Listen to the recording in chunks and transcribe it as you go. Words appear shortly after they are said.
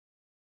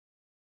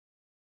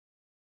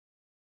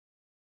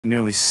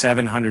Nearly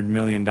 $700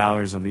 million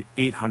of the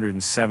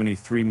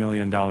 $873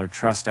 million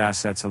trust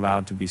assets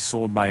allowed to be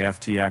sold by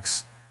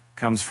FTX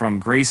comes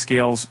from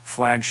Grayscale's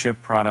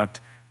flagship product,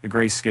 the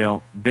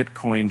Grayscale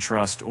Bitcoin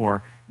Trust,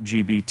 or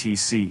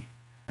GBTC.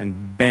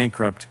 And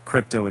bankrupt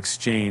crypto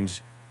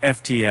exchange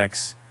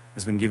FTX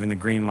has been given the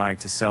green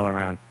light to sell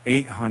around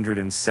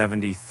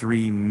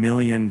 $873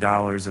 million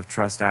of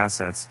trust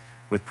assets,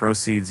 with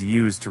proceeds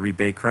used to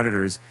repay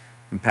creditors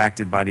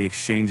impacted by the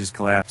exchange's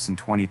collapse in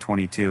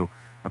 2022,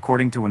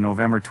 according to a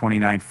November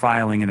 29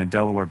 filing in a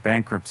Delaware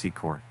bankruptcy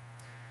court.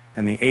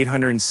 And the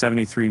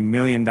 $873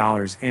 million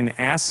in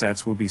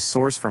assets will be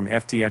sourced from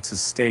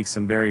FTX's stakes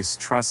in various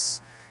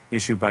trusts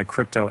issued by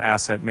crypto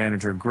asset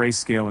manager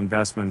Grayscale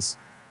Investments,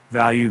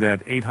 valued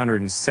at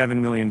 $807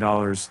 million,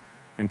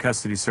 and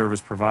custody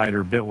service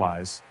provider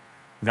Bitwise,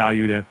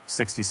 valued at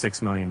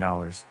 $66 million.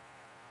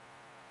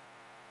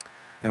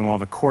 And while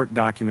the court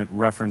document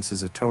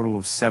references a total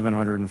of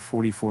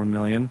 $744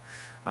 million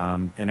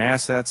in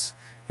assets,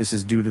 this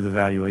is due to the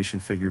valuation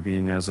figure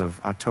being as of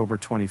October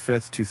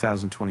 25th,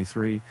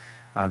 2023.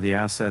 The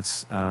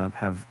assets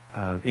have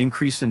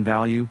increased in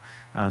value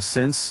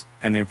since,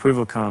 and the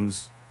approval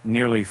comes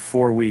nearly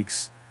 4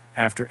 weeks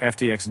after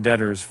FTX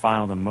debtors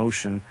filed a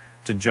motion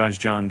to Judge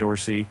John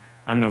Dorsey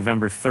on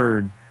November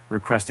 3rd,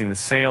 requesting the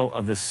sale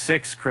of the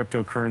 6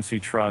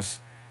 cryptocurrency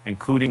trusts,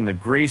 including the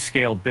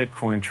Grayscale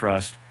Bitcoin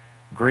Trust,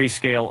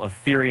 Grayscale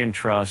Ethereum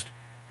Trust,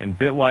 and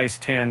Bitwise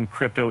 10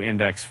 Crypto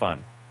Index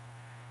Fund.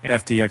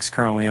 FTX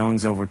currently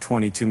owns over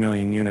 22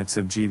 million units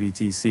of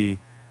GBTC,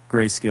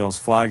 Grayscale's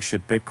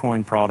flagship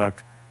Bitcoin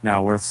product,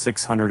 now worth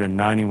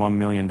 $691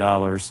 million,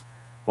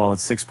 while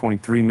its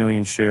 6.3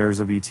 million shares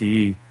of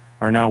ETE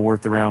are now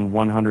worth around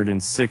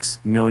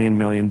 $106 million.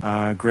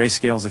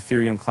 Grayscale's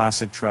Ethereum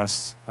Classic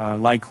Trust,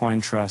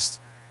 Litecoin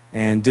Trust,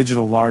 and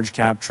Digital Large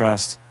Cap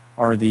Trust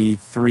are the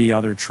 3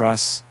 other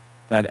trusts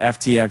that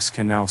FTX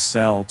can now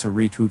sell to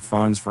recoup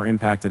funds for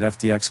impacted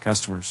FTX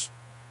customers.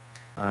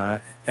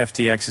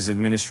 FTX's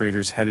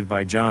administrators, headed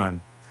by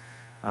John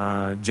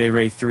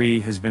Ray 3,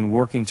 has been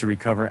working to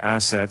recover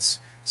assets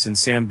since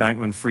Sam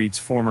Bankman-Fried's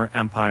former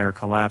empire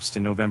collapsed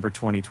in November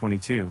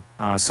 2022.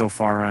 So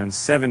far, around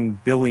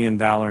 $7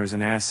 billion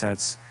in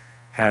assets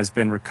has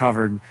been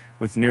recovered,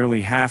 with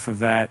nearly half of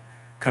that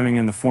coming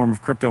in the form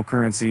of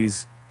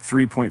cryptocurrencies.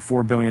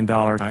 $3.4 billion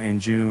in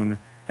June.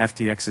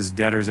 FTX's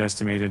debtors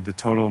estimated the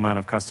total amount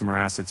of customer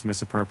assets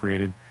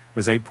misappropriated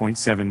was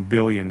 $8.7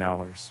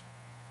 billion.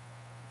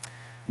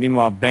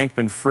 Meanwhile,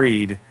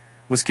 Bankman-Fried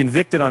was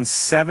convicted on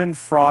 7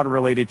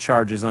 fraud-related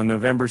charges on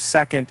November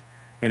 2nd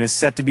and is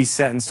set to be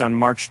sentenced on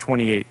March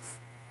 28th.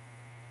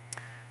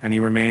 And he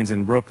remains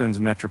in Brooklyn's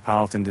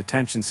Metropolitan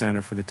Detention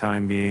Center for the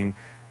time being,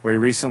 where he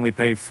recently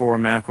paid 4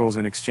 mackerels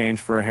in exchange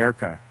for a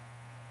haircut.